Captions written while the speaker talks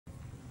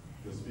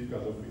the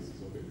Speaker's office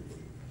is open.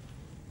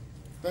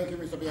 Thank you,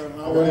 Mr. Biaran.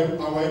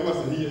 Our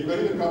embassy here, you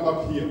can even come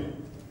up here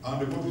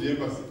and report to the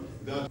embassy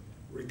that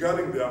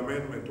regarding the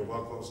amendment of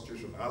our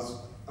constitution, as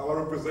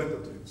our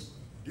representatives,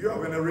 do you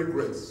have any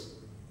regrets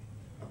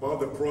about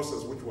the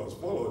process which was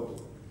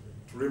followed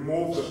to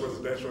remove the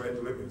presidential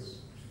age limits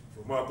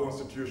from our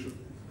constitution?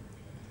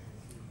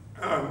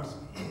 And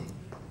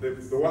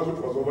the ones which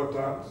was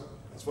overturned,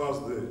 as far as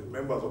the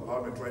members of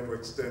parliament trying to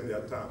extend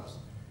their terms,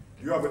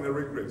 do you have any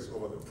regrets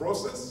over the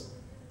process?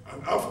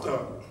 And after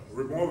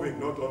removing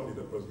not only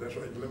the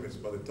presidential age limits,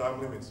 but the term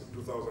limits in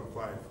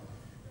 2005,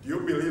 do you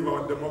believe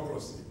our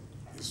democracy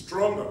is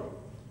stronger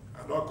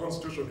and our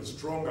constitution is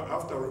stronger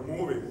after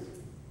removing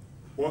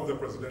both the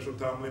presidential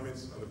term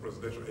limits and the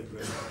presidential age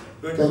limits?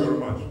 Thank you very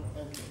much.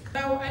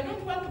 Now, I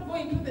don't want to go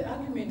into the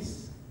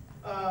arguments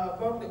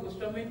about the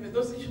constitutional amendment.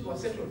 Those issues were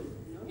settled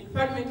in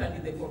Parliament and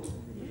in the court.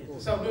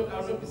 So I will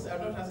not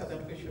answer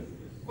that question.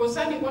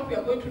 Concerning what we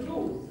are going to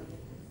do,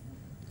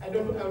 I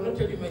will not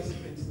tell you my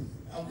secrets.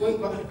 I'm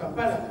going back to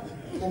Kampala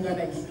to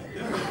organize.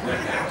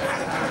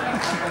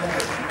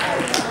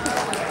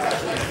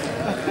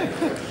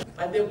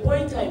 But the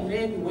point I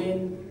made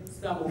when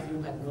some of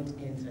you had not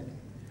entered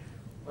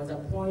was a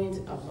point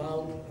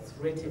about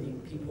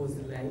threatening people's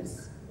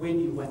lives when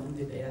you were in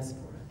the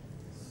diaspora.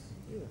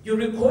 You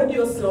record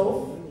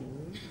yourself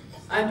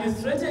and you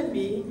threaten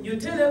me, you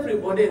tell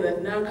everybody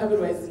that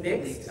Nankabirwa is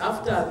next,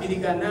 after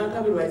Biriga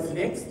Nankabirwa is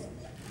next,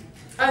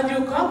 and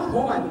you come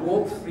home and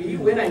walk free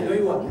when I know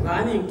you are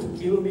planning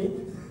to kill me.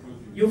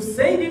 You've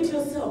said it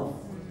yourself.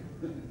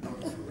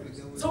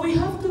 So we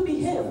have to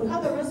behave. We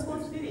have a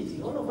responsibility,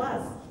 all of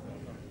us.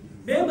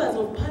 Members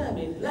of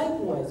Parliament,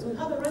 likewise, we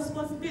have a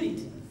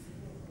responsibility.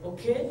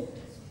 Okay?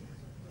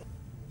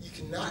 You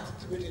cannot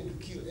threaten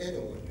to kill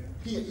anyone.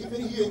 Here,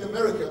 even here in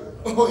America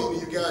or in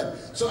Uganda.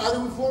 So I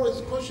would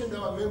always caution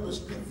our members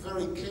to be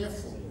very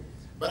careful.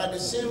 But at the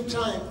same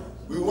time,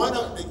 we want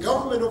the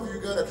government of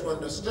Uganda to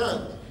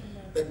understand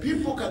that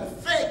people can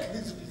fake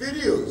these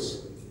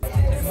videos